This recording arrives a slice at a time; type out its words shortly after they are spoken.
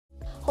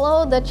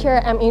Hello, the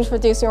chair I'm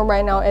introducing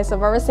right now is a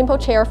very simple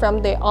chair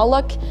from the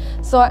Outlook.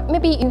 So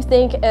maybe you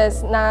think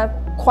it's not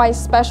quite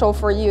special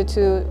for you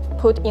to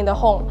put in the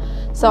home.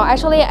 So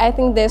actually, I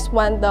think this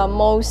one the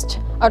most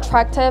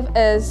attractive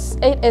is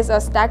it is a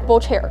stackable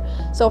chair.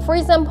 So for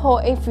example,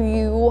 if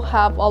you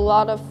have a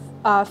lot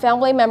of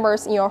family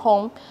members in your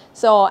home,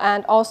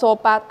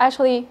 but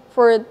actually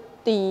for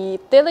the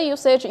daily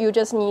usage, you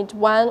just need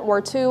 1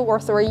 or 2 or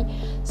 3,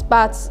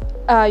 but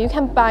you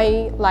can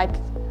buy like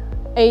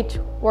 8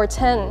 or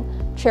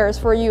 10 chairs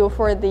for you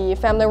for the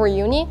family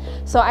reunion.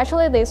 So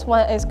actually this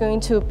one is going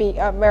to be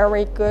a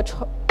very good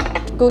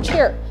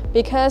chair,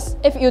 because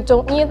if you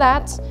don't need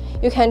that,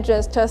 you can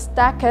just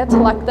stack it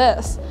like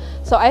this.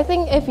 So I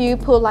think if you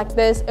put like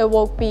this, it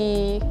will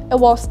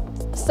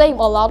save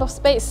a lot of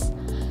space.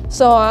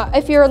 So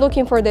if you're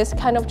looking for this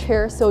kind of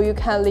chair, so you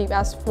can leave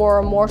us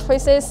for more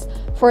choices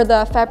for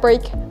the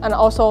fabric and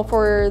also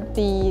for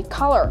the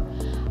color.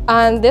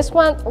 And this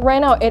one right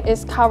now, it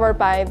is covered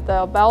by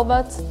the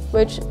velvet,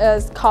 which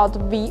is called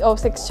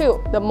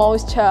V062, the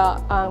most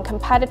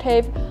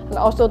competitive and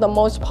also the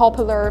most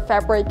popular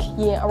fabric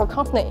in our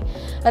company.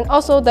 And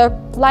also the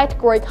light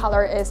gray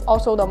color is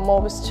also the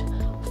most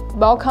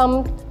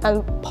welcomed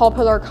and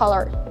popular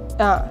color.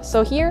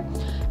 So here,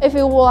 if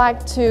you would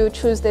like to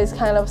choose this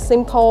kind of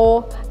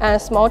simple and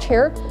small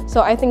chair,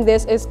 so I think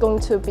this is going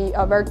to be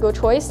a very good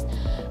choice.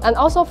 And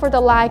also for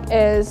the leg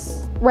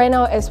is right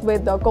now is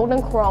with the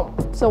golden chrome,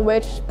 so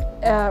which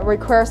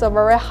requires a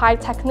very high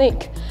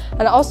technique.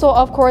 And also,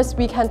 of course,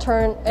 we can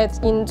turn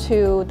it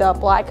into the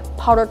black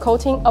powder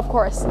coating, of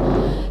course.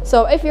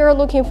 So if you're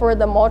looking for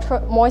the more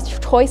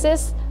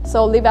choices,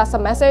 so leave us a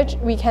message,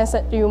 we can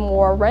send you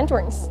more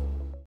renderings.